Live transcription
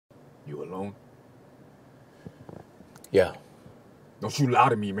You alone? Yeah. Don't you lie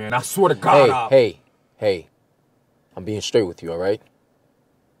to me, man. I swear to God. Hey. I'm being straight with you, all right?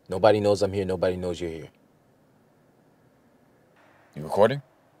 Nobody knows I'm here. Nobody knows you're here. You recording?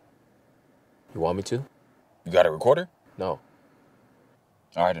 You want me to? You got a recorder? No.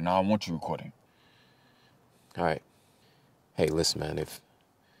 All right, then I don't want you recording. All right. Hey, listen, man. If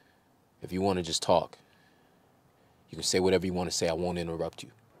you want to just talk, you can say whatever you want to say. I won't interrupt you.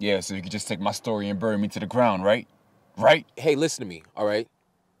 Yeah, so you can just take my story and bury me to the ground, right? Right? Hey, listen to me, all right?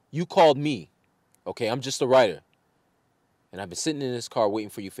 You called me, okay? I'm just a writer. And I've been sitting in this car waiting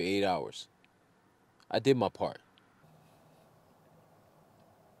for you for 8 hours. I did my part.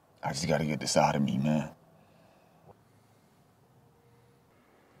 I just gotta get this out of me, man.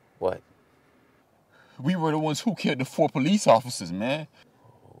 What? We were the ones who killed the 4 police officers, man.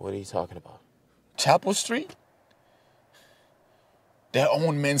 What are you talking about? Chapel Street? Their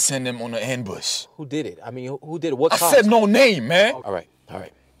own men sent them on an ambush. Who did it? I mean, who did it? What cops? I said no name, man. All right.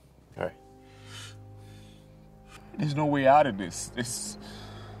 There's no way out of this.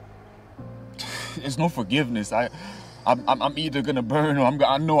 There's no forgiveness. I'm either gonna burn or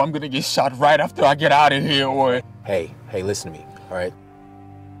I know I'm gonna get shot right after I get out of here, or... Hey, listen to me, all right?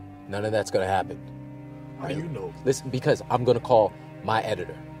 None of that's gonna happen. How do you know? Listen, because I'm gonna call my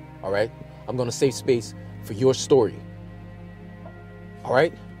editor, all right? I'm gonna save space for your story, all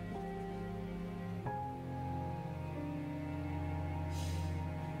right?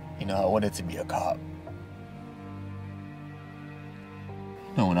 You know, I wanted to be a cop.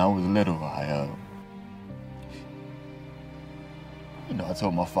 You know, when I was little, I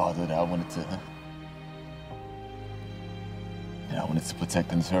told my father that I wanted to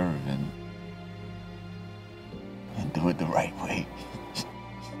protect and serve and do it the right way.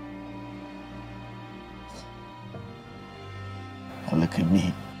 Now look at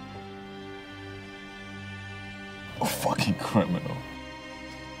me. A fucking criminal.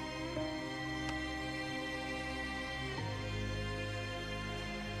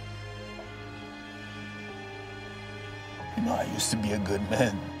 You know, I used to be a good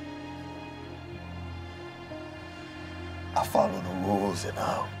man. I follow the rules and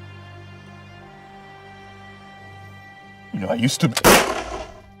I used to...